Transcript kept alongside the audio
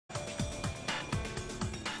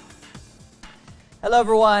Hello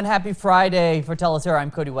everyone, happy Friday. For Telesur,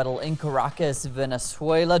 I'm Cody Weddle in Caracas,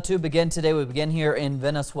 Venezuela. To begin today, we begin here in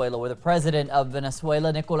Venezuela with the president of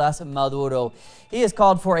Venezuela, Nicolás Maduro. He has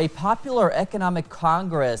called for a popular economic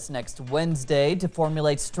congress next Wednesday to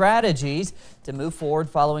formulate strategies to move forward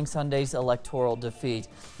following Sunday's electoral defeat.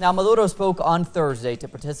 Now, Maduro spoke on Thursday to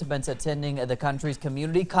participants attending the country's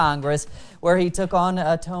community congress, where he took on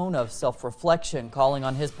a tone of self-reflection, calling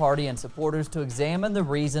on his party and supporters to examine the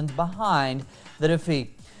reasons behind the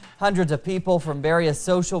defeat. Hundreds of people from various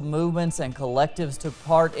social movements and collectives took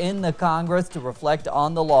part in the Congress to reflect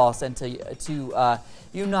on the loss and to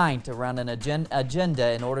unite around an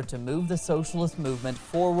agenda in order to move the socialist movement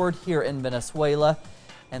forward here in Venezuela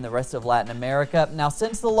and the rest of Latin America. Now,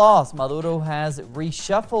 since the loss, Maduro has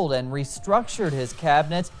reshuffled and restructured his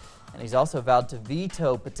cabinet, and he's also vowed to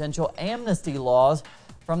veto potential amnesty laws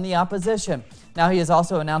from the opposition. Now, he has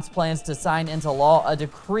also announced plans to sign into law a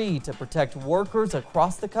decree to protect workers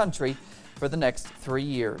across the country for the next 3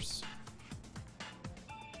 years.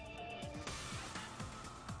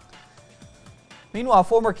 Meanwhile,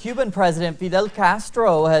 former Cuban President Fidel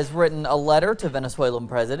Castro has written a letter to Venezuelan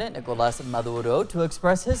President Nicolás Maduro to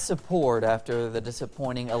express his support after the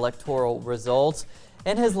disappointing electoral results.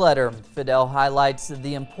 In his letter, Fidel highlights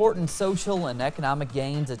the important social and economic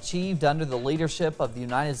gains achieved under the leadership of the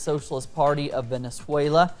United Socialist Party of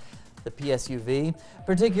Venezuela, the PSUV,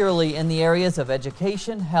 particularly in the areas of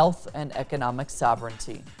education, health, and economic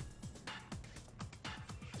sovereignty.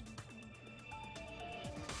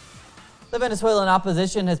 The Venezuelan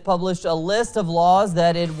opposition has published a list of laws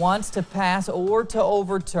that it wants to pass or to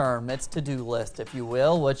overturn, its to-do list, if you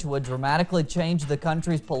will, which would dramatically change the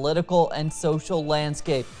country's political and social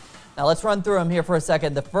landscape. Now, let's run through them here for a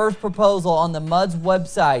second. The first proposal on the MUD's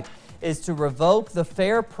website is to revoke the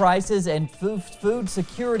fair prices and food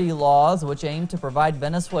security laws, which aim to provide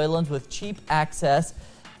Venezuelans with cheap access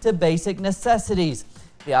to basic necessities.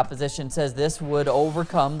 The opposition says this would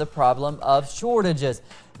overcome the problem of shortages.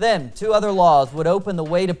 Then, two other laws would open the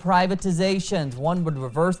way to privatizations. One would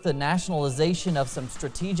reverse the nationalization of some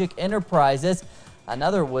strategic enterprises.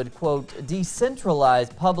 Another would, quote,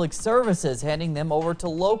 decentralize public services, handing them over to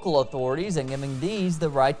local authorities and giving these the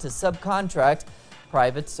right to subcontract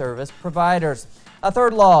private service providers. A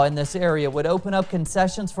third law in this area would open up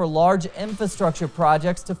concessions for large infrastructure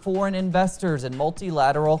projects to foreign investors and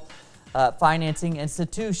multilateral financing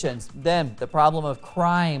institutions. Then the problem of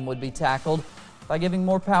crime would be tackled by giving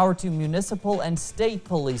more power to municipal and state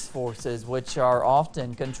police forces, which are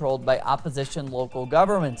often controlled by opposition local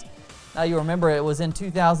governments. Now, you remember it was in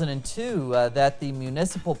 2002 that the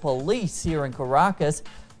municipal police here in Caracas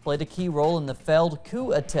played a key role in the failed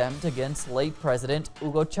coup attempt against late President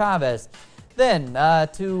Hugo Chavez. Then,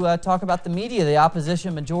 to talk about the media, the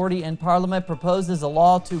opposition majority in parliament proposes a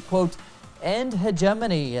law to, quote, end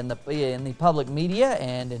hegemony in the public media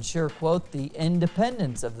and ensure, quote, the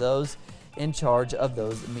independence of those in charge of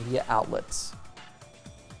those media outlets.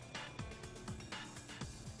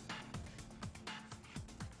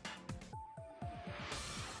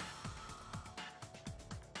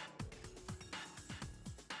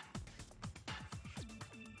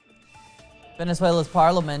 Venezuela's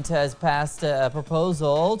parliament has passed a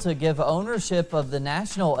proposal to give ownership of the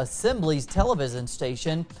National Assembly's television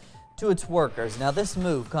station to its workers. Now, this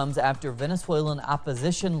move comes after Venezuelan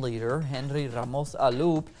opposition leader Henry Ramos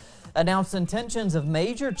Alup announced intentions of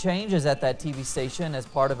major changes at that TV station as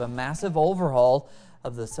part of a massive overhaul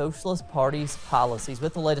of the Socialist Party's policies.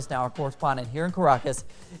 With the latest now, our correspondent here in Caracas,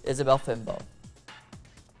 Isabel Fimbo.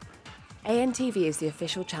 ANTV is the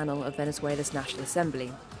official channel of Venezuela's National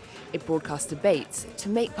Assembly. It broadcasts debates to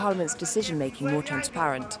make Parliament's decision-making more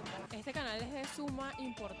transparent.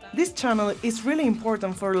 This channel is really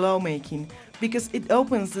important for lawmaking because it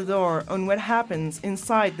opens the door on what happens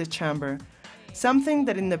inside the chamber. Something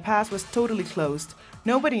that in the past was totally closed.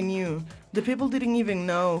 Nobody knew. The people didn't even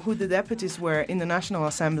know who the deputies were in the National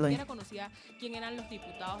Assembly.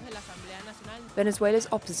 Venezuela's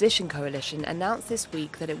opposition coalition announced this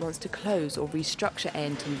week that it wants to close or restructure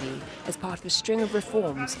ANTV as part of a string of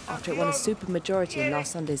reforms after it won a supermajority in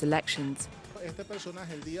last Sunday's elections.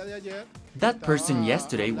 That person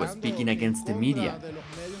yesterday was speaking against the media,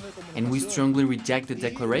 and we strongly reject the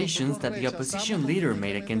declarations that the opposition leader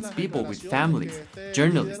made against people with families,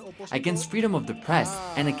 journalists, against freedom of the press,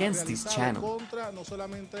 and against this channel.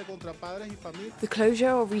 The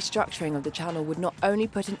closure or restructuring of the channel would not only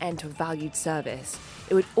put an end to a valued service,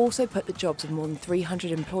 it would also put the jobs of more than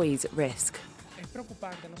 300 employees at risk.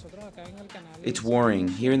 It's worrying.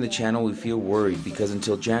 Here in the channel we feel worried because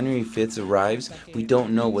until January 5th arrives, we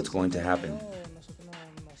don't know what's going to happen.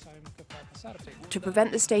 To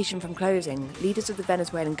prevent the station from closing, leaders of the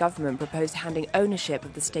Venezuelan government proposed handing ownership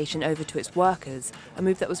of the station over to its workers, a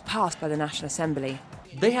move that was passed by the National Assembly.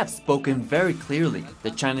 They have spoken very clearly. The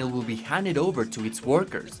channel will be handed over to its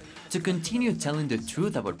workers to continue telling the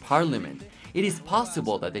truth about Parliament. It is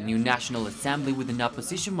possible that the new National Assembly with an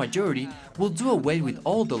opposition majority will do away with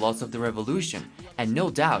all the laws of the revolution, and no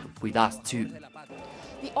doubt with us too.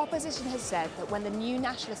 The opposition has said that when the new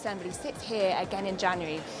National Assembly sits here again in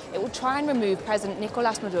January, it will try and remove President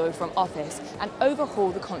Nicolás Maduro from office and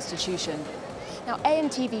overhaul the constitution. Now,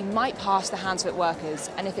 AMTV might pass the hands of its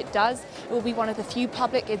workers, and if it does, it will be one of the few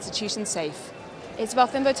public institutions safe. Isabel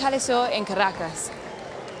Fimbo, Telesur in Caracas.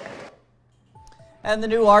 And the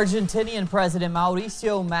new Argentinian President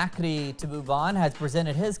Mauricio Macri to move on has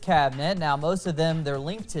presented his cabinet. Now, most of them, they're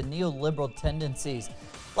linked to neoliberal tendencies.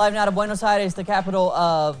 Live now to Buenos Aires, the capital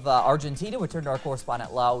of Argentina. We turn to our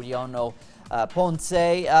correspondent, Laureano Ponce.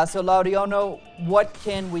 So, Laureano, what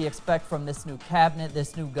can we expect from this new cabinet,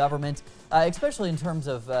 this new government, especially in terms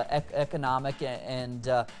of economic and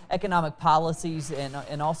economic policies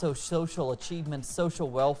and also social achievements, social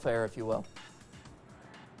welfare, if you will?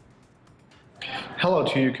 Hello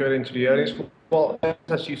to you, Kurt, and to the audience. Well,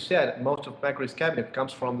 as you said, most of Macri's cabinet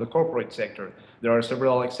comes from the corporate sector. There are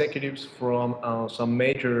several executives from some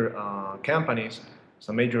major companies,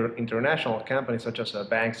 some major international companies such as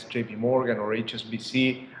banks, JP Morgan or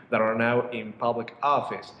HSBC, that are now in public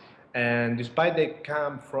office. And despite they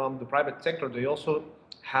come from the private sector, they also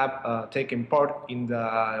have taken part in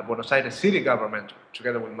the Buenos Aires city government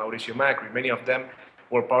together with Mauricio Macri. Many of them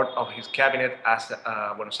were part of his cabinet as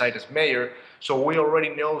Buenos Aires mayor, so we already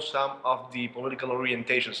know some of the political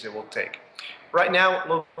orientations they will take. Right now,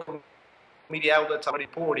 local media outlets are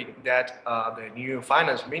reporting that the new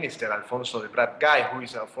finance minister, Alfonso de Prat Guy, who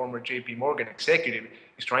is a former JP Morgan executive,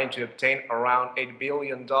 is trying to obtain around $8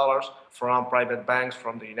 billion from private banks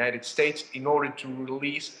from the United States in order to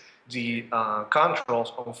release the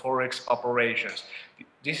controls on Forex operations.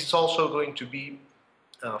 This is also going to be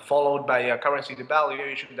followed by a currency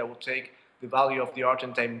devaluation that will take the value of the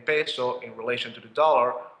Argentine peso in relation to the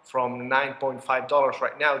dollar from $9.5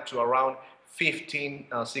 right now to around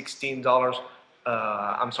 $16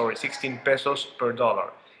 pesos per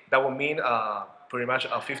dollar. That will mean pretty much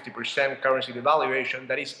a 50% currency devaluation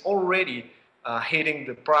that is already hitting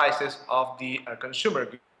the prices of the consumer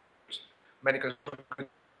goods. Many consumer goods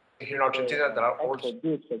here in Argentina that are also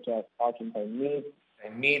goods such as Argentine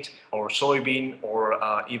meat or soybean or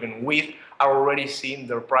even wheat are already seeing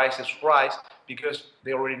their prices rise because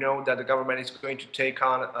they already know that the government is going to take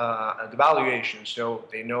on a devaluation. So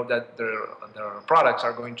they know that their products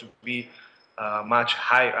are going to be much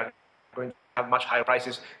higher, going to have much higher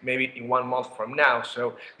prices maybe in 1 month from now.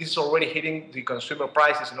 So this is already hitting the consumer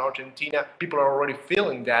prices in Argentina. People are already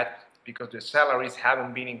feeling that because the salaries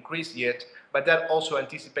haven't been increased yet, but that also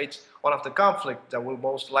anticipates one of the conflicts that will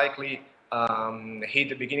most likely hit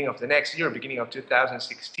the beginning of the next year, beginning of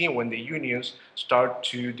 2016, when the unions start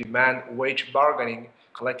to demand wage bargaining,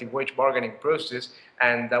 collective wage bargaining process,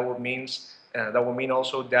 and that will mean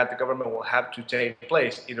also that the government will have to take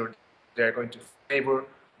place. Either they're going to favor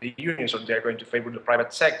the unions or they're going to favor the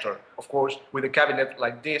private sector. Of course, with a cabinet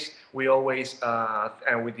like this, we always,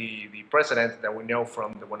 and with the president that we know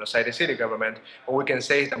from the Buenos Aires city government, what we can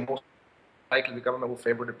say is that most likely the government will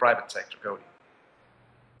favor the private sector, Cody.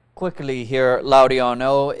 Quickly here,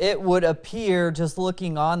 Laureano, it would appear, just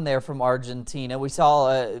looking on there from Argentina, we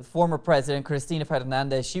saw former President Cristina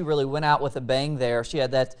Fernandez. She really went out with a bang there. She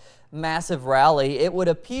had that massive rally. It would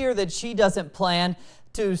appear that she doesn't plan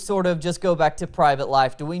to sort of just go back to private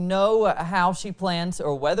life. Do we know how she plans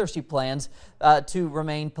or whether she plans to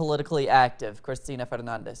remain politically active, Cristina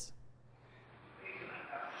Fernandez?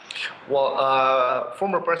 Well,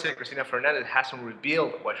 former President Cristina Fernandez hasn't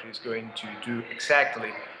revealed what she's going to do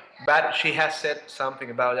exactly, but she has said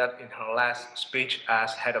something about that in her last speech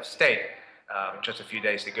as head of state just a few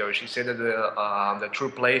days ago. She said that the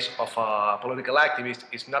true place of a political activist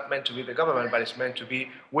is not meant to be the government, but it's meant to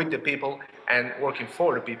be with the people and working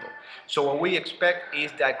for the people. So what we expect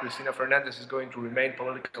is that Cristina Fernandez is going to remain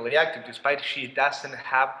politically active, despite she doesn't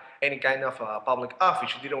have any kind of public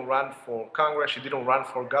office. She didn't run for Congress, she didn't run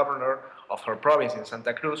for governor of her province in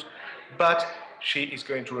Santa Cruz, but she is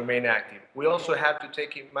going to remain active. We also have to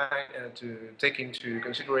take into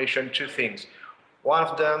consideration two things. One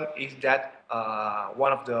of them is that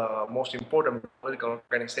one of the most important political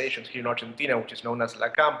organizations here in Argentina, which is known as La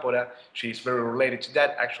Cámpora, she is very related to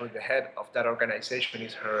that. Actually, the head of that organization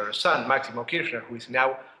is her son, Máximo Kirchner, who is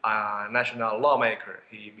now a national lawmaker.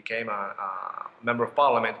 He became a member of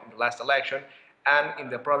parliament in the last election, And in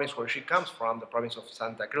the province where she comes from, the province of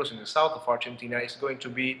Santa Cruz in the south of Argentina, is going to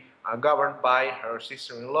be governed by her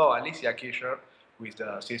sister-in-law, Alicia Kirchner, who is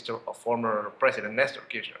the sister of former President Nestor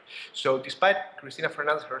Kirchner. So despite Cristina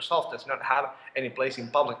Fernandez herself does not have any place in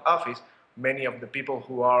public office, many of the people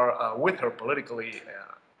who are with her politically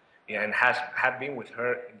and have been with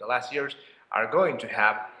her in the last years are going to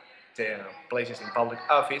have the places in public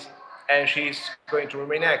office, and she's going to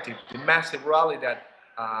remain active. The massive rally that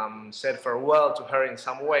said farewell to her in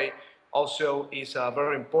some way also is a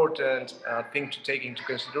very important thing to take into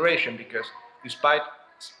consideration, because despite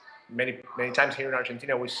many times here in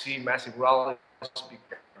Argentina we see massive rallies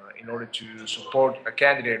in order to support a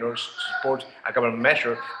candidate, in order to support a government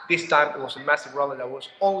measure. This time it was a massive rally that was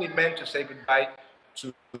only meant to say goodbye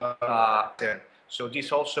to so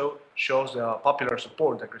this also shows the popular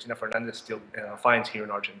support that Cristina Fernandez still finds here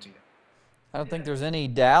in Argentina. I don't think there's any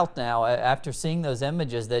doubt now, after seeing those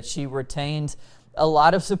images, that she retains a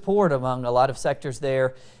lot of support among a lot of sectors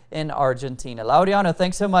there in Argentina. Laureano,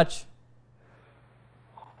 thanks so much.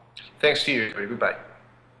 Thanks to you. Goodbye.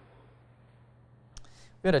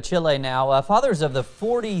 We go to Chile now. Fathers of the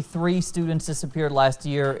 43 students disappeared last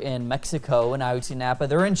year in Mexico and Ayotzinapa,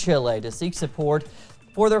 they're in Chile to seek support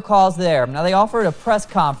for their cause there. Now, they offered a press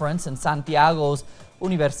conference in Santiago's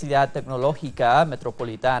Universidad Tecnológica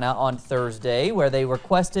Metropolitana on Thursday, where they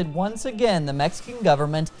requested once again the Mexican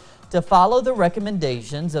government to follow the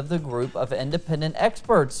recommendations of the group of independent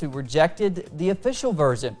experts who rejected the official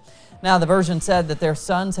version. Now, the version said that their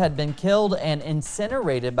sons had been killed and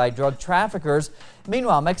incinerated by drug traffickers.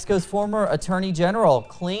 Meanwhile, Mexico's former Attorney General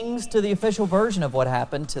clings to the official version of what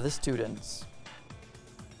happened to the students.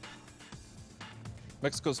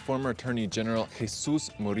 Mexico's former Attorney General Jesus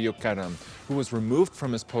Murillo Caram, who was removed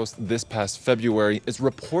from his post this past February, is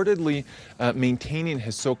reportedly maintaining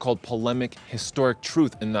his so-called polemic historic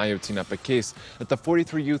truth in the Ayotzinapa case, that the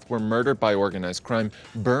 43 youth were murdered by organized crime,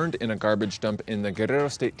 burned in a garbage dump in the Guerrero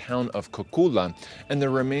state town of Cocula, and their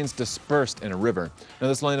remains dispersed in a river. Now,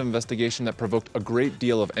 this line of investigation that provoked a great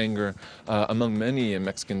deal of anger among many in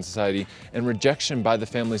Mexican society and rejection by the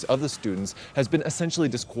families of the students has been essentially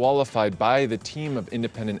disqualified by the team of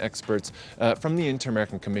independent experts from the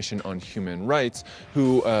Inter-American Commission on Human Rights,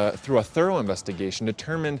 who, through a thorough investigation,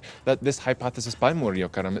 determined that this hypothesis by Murillo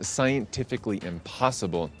Caram is scientifically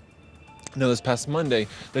impossible. Now, this past Monday,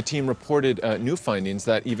 the team reported new findings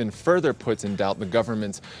that even further puts in doubt the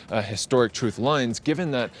government's historic truth lines,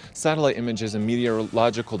 given that satellite images and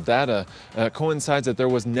meteorological data coincides that there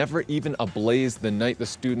was never even a blaze the night the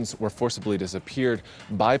students were forcibly disappeared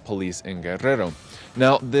by police in Guerrero.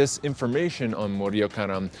 Now, this information on Murillo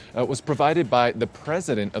Caram was provided by the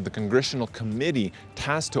president of the Congressional Committee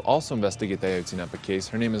tasked to also investigate the Ayotzinapa case.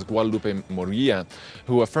 Her name is Guadalupe Murguia,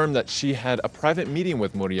 who affirmed that she had a private meeting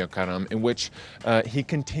with Murillo Caram in which he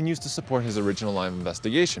continues to support his original line of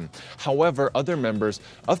investigation. However, other members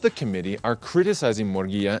of the committee are criticizing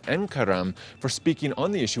Murguia and Caram for speaking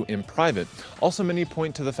on the issue in private. Also, many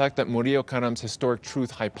point to the fact that Murillo Caram's historic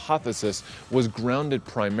truth hypothesis was grounded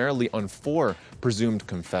primarily on 4 presumed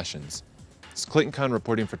confessions. It's Clayton Khan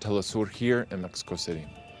reporting for Telesur here in Mexico City.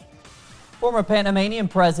 Former Panamanian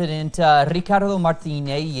President Ricardo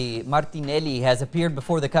Martinelli has appeared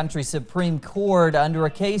before the country's Supreme Court under a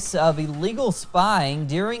case of illegal spying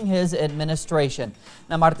during his administration.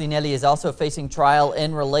 Now, Martinelli is also facing trial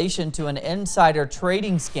in relation to an insider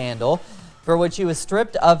trading scandal for which he was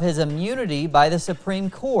stripped of his immunity by the Supreme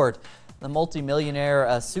Court. The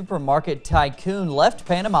multimillionaire supermarket tycoon left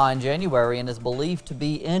Panama in January and is believed to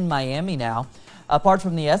be in Miami now. Apart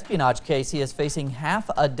from the espionage case, he is facing half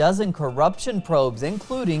a dozen corruption probes,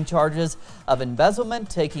 including charges of embezzlement,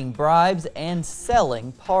 taking bribes, and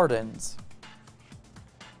selling pardons.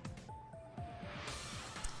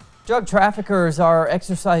 Drug traffickers are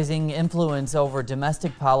exercising influence over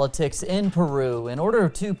domestic politics in Peru in order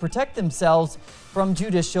to protect themselves from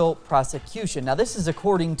judicial prosecution. Now, this is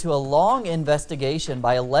according to a long investigation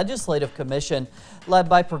by a legislative commission led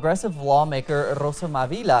by progressive lawmaker Rosa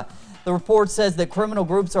Mavila. The report says that criminal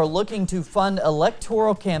groups are looking to fund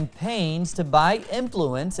electoral campaigns to buy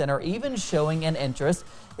influence and are even showing an interest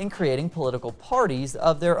in creating political parties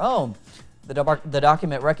of their own. The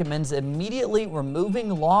document recommends immediately removing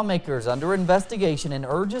lawmakers under investigation and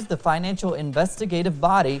urges the financial investigative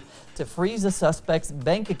body to freeze the suspects'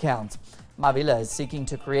 bank accounts. Mavila is seeking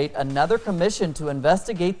to create another commission to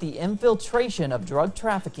investigate the infiltration of drug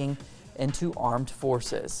trafficking into armed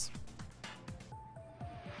forces.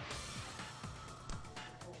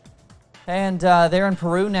 And they're in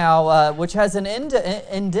Peru now, which has an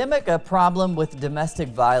endemic problem with domestic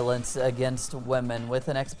violence against women. With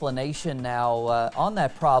an explanation now on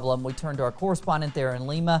that problem, we turn to our correspondent there in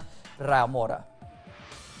Lima, Raul Mora.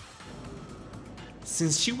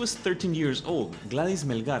 Since she was 13 years old, Gladys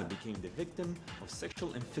Melgar became the victim of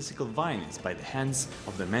sexual and physical violence by the hands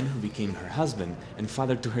of the man who became her husband and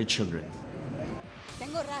father to her children.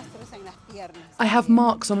 I have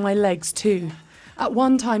marks on my legs too. At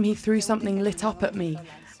one time he threw something lit up at me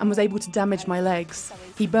and was able to damage my legs.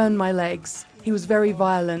 He burned my legs. He was very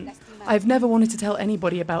violent. I've never wanted to tell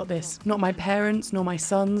anybody about this, not my parents, nor my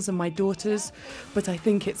sons and my daughters, but I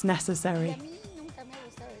think it's necessary.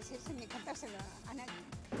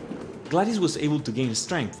 Gladys was able to gain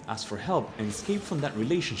strength, ask for help, and escape from that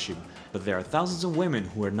relationship, but there are thousands of women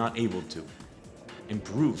who are not able to. In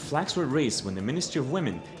Peru, flags were raised when the Ministry of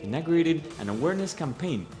Women inaugurated an awareness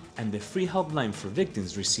campaign, and the free helpline for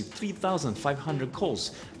victims received 3,500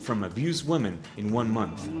 calls from abused women in 1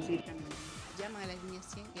 month.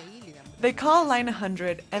 They call line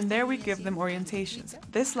 100 and there we give them orientations.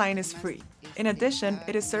 This line is free. In addition,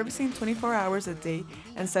 it is servicing 24 hours a day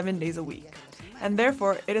and 7 days a week. And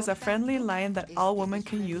therefore, it is a friendly line that all women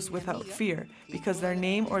can use without fear because their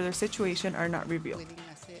name or their situation are not revealed.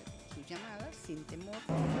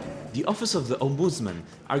 The Office of the Ombudsman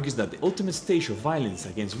argues that the ultimate stage of violence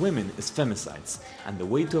against women is femicides, and the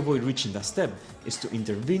way to avoid reaching that step is to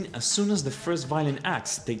intervene as soon as the first violent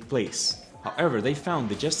acts take place. However, they found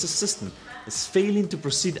the justice system is failing to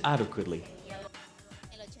proceed adequately.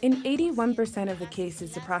 In 81% of the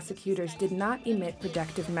cases, the prosecutors did not emit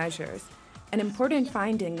protective measures. An important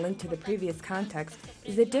finding linked to the previous context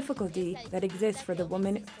is the difficulty that exists for the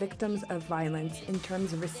women victims of violence in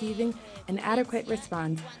terms of receiving an adequate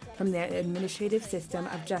response from the administrative system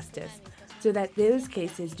of justice, so that those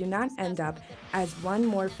cases do not end up as one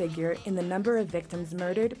more figure in the number of victims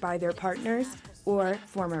murdered by their partners or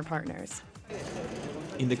former partners.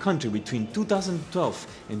 In the country between 2012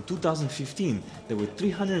 and 2015, there were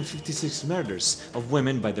 356 murders of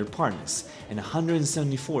women by their partners and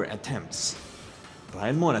 174 attempts.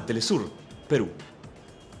 Rael Mora, Telesur, Peru.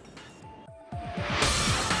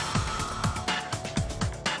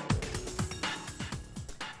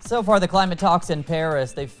 So far, the climate talks in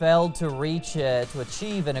Paris, they failed to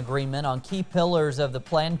achieve an agreement on key pillars of the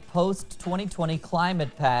planned post-2020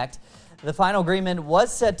 climate pact. The final agreement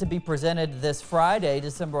was set to be presented this Friday,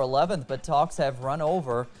 December 11th, but talks have run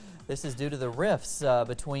over. This is due to the rifts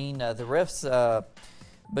between the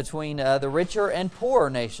richer and poorer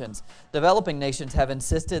nations. Developing nations have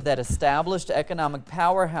insisted that established economic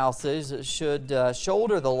powerhouses should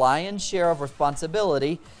shoulder the lion's share of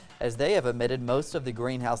responsibility, as they have emitted most of the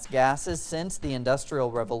greenhouse gases since the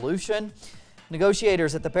Industrial Revolution.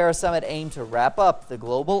 Negotiators at the Paris Summit aim to wrap up the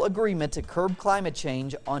global agreement to curb climate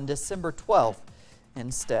change on December 12th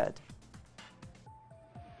instead.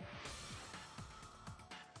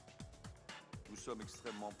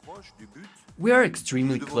 We are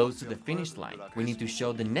extremely close to the finish line. We need to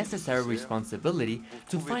show the necessary responsibility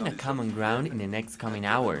to find a common ground in the next coming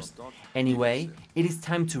hours. Anyway, it is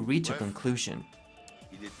time to reach a conclusion.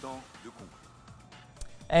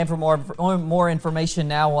 And for more information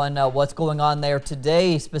now on what's going on there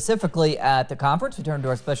today, specifically at the conference, we turn to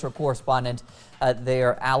our special correspondent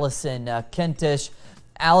there, Allison Kentish.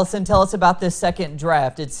 Allison, tell us about this second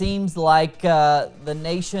draft. It seems like the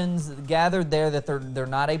nations gathered there that they're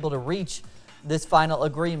not able to reach this final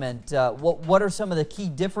agreement. What are some of the key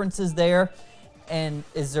differences there? And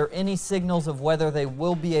is there any signals of whether they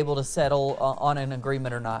will be able to settle on an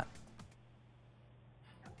agreement or not?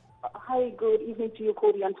 Hi, good evening to you,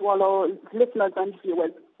 Cody, and to all our listeners and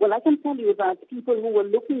viewers. Well, I can tell you that people who were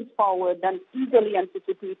looking forward and eagerly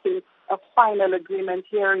anticipating a final agreement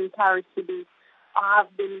here in Paris today have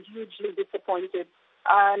been hugely disappointed.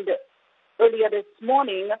 And earlier this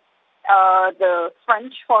morning, the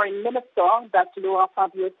French Foreign Minister, that's Laurent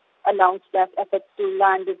Fabius, announced that efforts to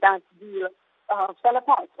land that deal fell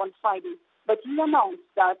apart on Friday. But he announced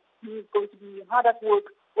that he's going to be hard at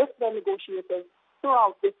work with the negotiators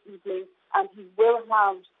throughout this evening, and he will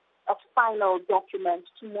have a final document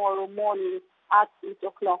tomorrow morning at 8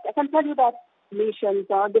 o'clock. I can tell you that nations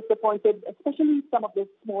are disappointed, especially some of the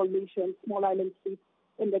small nations, small island states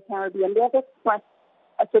in the Caribbean. They have expressed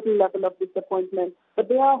a certain level of disappointment, but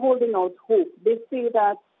they are holding out hope. They say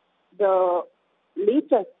that the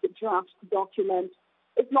latest draft document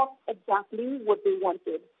is not exactly what they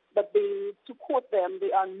wanted, but to quote them,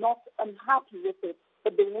 they are not unhappy with it,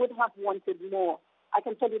 but they would have wanted more. I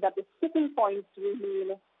can tell you that the sticking points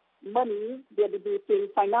remain money, they're debating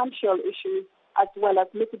financial issues, as well as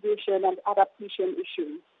mitigation and adaptation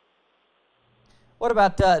issues. What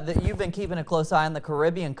about you've been keeping a close eye on the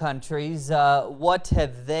Caribbean countries. What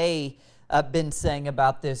have they been saying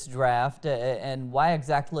about this draft, and why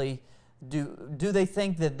exactly do they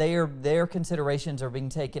think that their considerations are being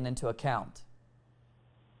taken into account?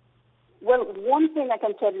 Well, one thing I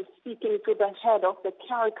can tell you, speaking to the head of the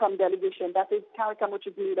CARICOM delegation, that is CARICOM, which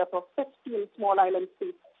is made up of 15 small island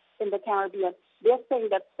states in the Caribbean, they're saying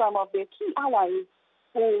that some of their key allies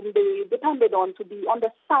whom they depended on to be on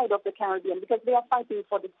the side of the Caribbean, because they are fighting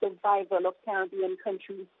for the survival of Caribbean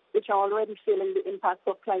countries, which are already feeling the impacts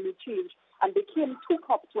of climate change. And they came to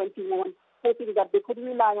COP21 hoping that they could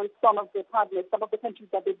rely on some of their partners, some of the countries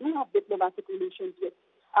that they do have diplomatic relations with.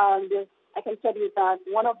 And I can tell you that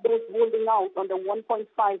one of those holding out on the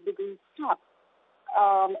 1.5 degrees cap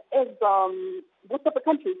is most of the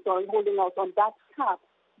countries holding out on that cap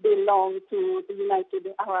belong to the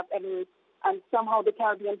United Arab Emirates. And somehow the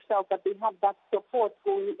Caribbean felt that they had that support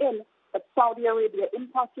going in, but Saudi Arabia in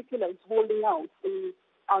particular is holding out. They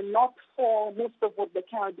are not for most of what the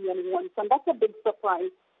Caribbean wants, and that's a big surprise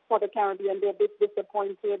for the Caribbean. They're a bit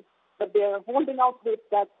disappointed, but they're holding out hope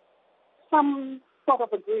that some sort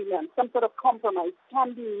of agreement, some sort of compromise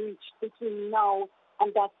can be reached between now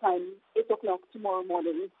and that time, 8 o'clock tomorrow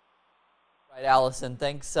morning. Right, Allison,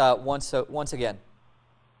 thanks once again.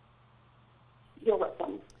 You're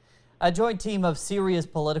welcome. A joint team of Syria's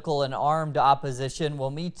political and armed opposition will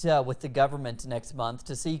meet with the government next month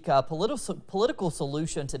to seek a political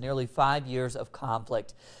solution to nearly 5 years of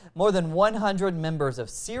conflict. More than 100 members of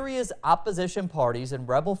Syria's opposition parties and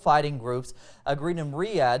rebel fighting groups agreed in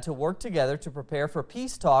Riyadh to work together to prepare for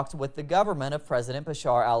peace talks with the government of President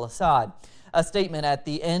Bashar al-Assad. A statement at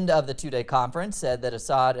the end of the two-day conference said that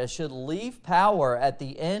Assad should leave power at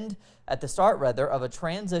the start of a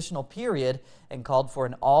transitional period, and called for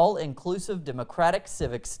an all-inclusive democratic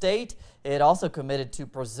civic state. It also committed to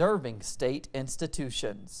preserving state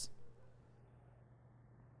institutions.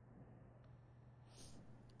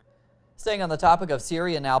 Staying on the topic of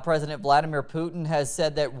Syria now, President Vladimir Putin has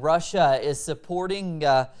said that Russia is supporting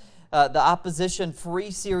the opposition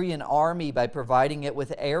Free Syrian Army by providing it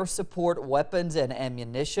with air support, weapons, and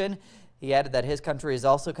ammunition. He added that his country is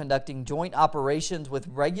also conducting joint operations with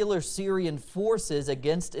regular Syrian forces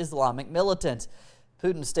against Islamic militants.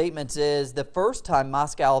 Putin's statement is the first time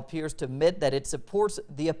Moscow appears to admit that it supports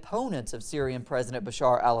the opponents of Syrian President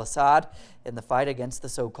Bashar al-Assad in the fight against the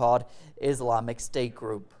so-called Islamic State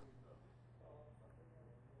group.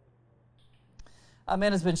 A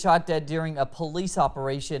man has been shot dead during a police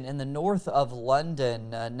operation in the north of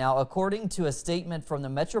London. Now, according to a statement from the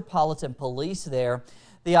Metropolitan Police their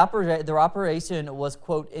operation was,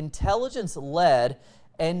 quote, intelligence-led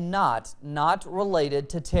and not related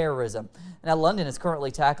to terrorism. Now, London is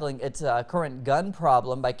currently tackling its current gun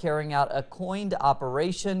problem by carrying out a coined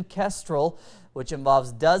Operation Kestrel, which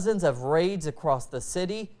involves dozens of raids across the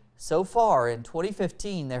city. So far, in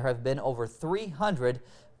 2015, there have been over 300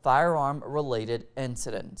 firearm-related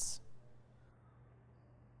incidents.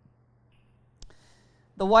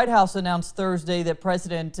 The White House announced Thursday that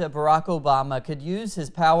President Barack Obama could use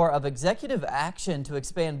his power of executive action to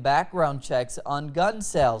expand background checks on gun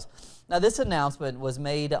sales. Now, this announcement was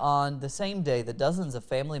made on the same day that dozens of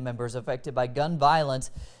family members affected by gun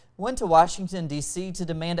violence went to Washington, D.C. to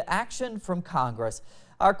demand action from Congress.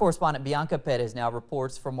 Our correspondent Bianca Perez now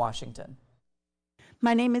reports from Washington.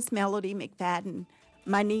 My name is Melody McFadden.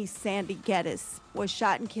 My niece, Sandy Geddes, was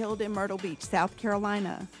shot and killed in Myrtle Beach, South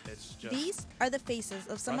Carolina. These are the faces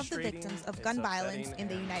of some of the victims of gun violence in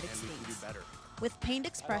the United States. With pained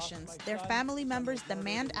expressions, their family members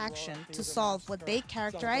demand action to solve what they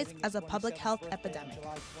characterize as a public health epidemic.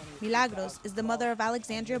 Milagros is the mother of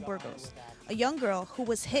Alexandria Burgos, a young girl who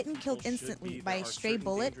was hit and killed instantly by a stray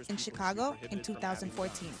bullet in Chicago in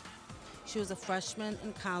 2014. She was a freshman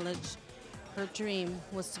in college. Her dream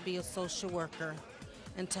was to be a social worker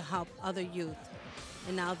and to help other youth.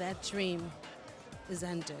 And now that dream is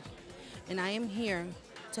ended. And I am here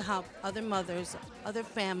to help other mothers, other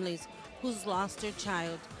families who's lost their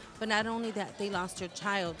child. But not only that, they lost their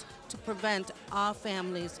child, to prevent all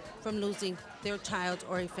families from losing their child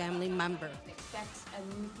or a family member.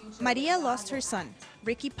 Maria lost her son,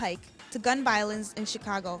 Ricky Pike, to gun violence in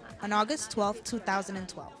Chicago on August 12,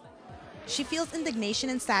 2012. She feels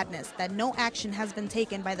indignation and sadness that no action has been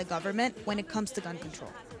taken by the government when it comes to gun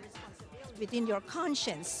control. Within your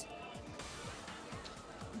conscience,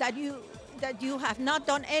 that you have not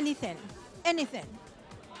done anything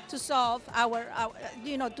to solve our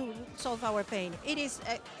pain. It is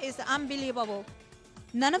unbelievable.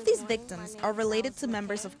 None of these victims are related to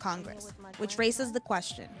members of Congress, which raises the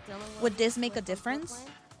question: would this make a difference?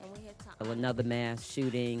 Another mass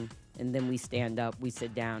shooting, and then we stand up, we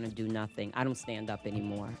sit down and do nothing. I don't stand up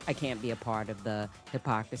anymore. I can't be a part of the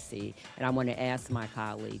hypocrisy. And I want to ask my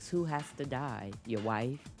colleagues, who has to die? Your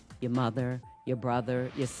wife, your mother, your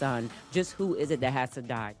brother, your son? Just who is it that has to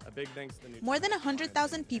die? More than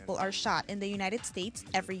 100,000 people are shot in the United States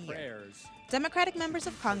every year. Democratic members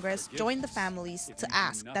of Congress joined the families to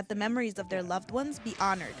ask that the memories of their loved ones be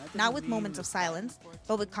honored, not with moments of silence,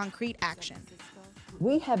 but with concrete action.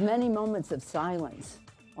 We have many moments of silence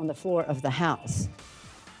on the floor of the House,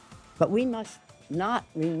 but we must not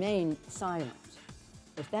remain silent.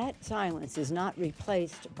 If that silence is not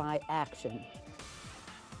replaced by action,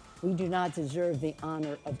 we do not deserve the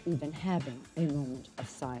honor of even having a moment of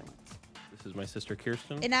silence. This is my sister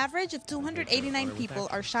Kirsten. An average of 289 people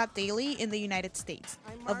are shot daily in the United States.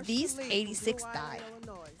 Of these, 86 die.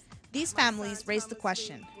 These families raise the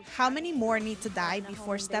question, how many more need to die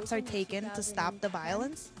before steps are taken to stop the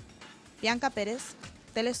violence? Bianca Perez,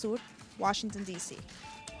 Telesur, Washington, D.C.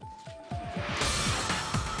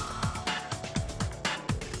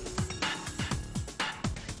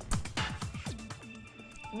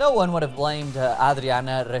 No one would have blamed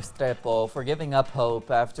Adriana Restrepo for giving up hope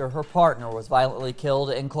after her partner was violently killed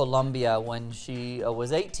in Colombia when she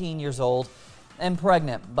was 18 years old and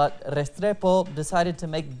pregnant. But Restrepo decided to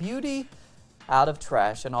make beauty out of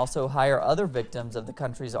trash and also hire other victims of the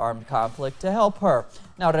country's armed conflict to help her.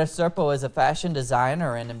 Now, Restrepo is a fashion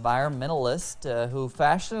designer and environmentalist who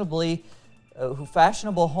fashionable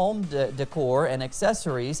home decor and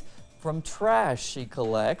accessories from trash she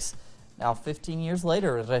collects. Now, 15 years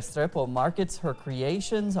later, Restrepo markets her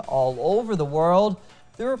creations all over the world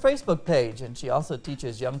through her Facebook page, and she also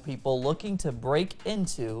teaches young people looking to break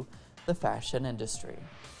into the fashion industry.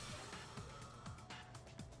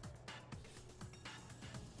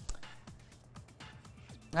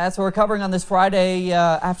 That's what we're covering on this Friday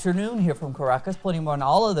afternoon here from Caracas. Plenty more on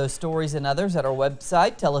all of those stories and others at our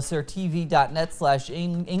website,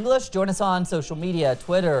 telesurtv.net/English. Join us on social media,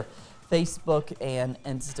 Twitter, Facebook, and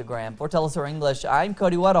Instagram. For Telesur English, I'm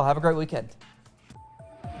Cody Weddle. Have a great weekend.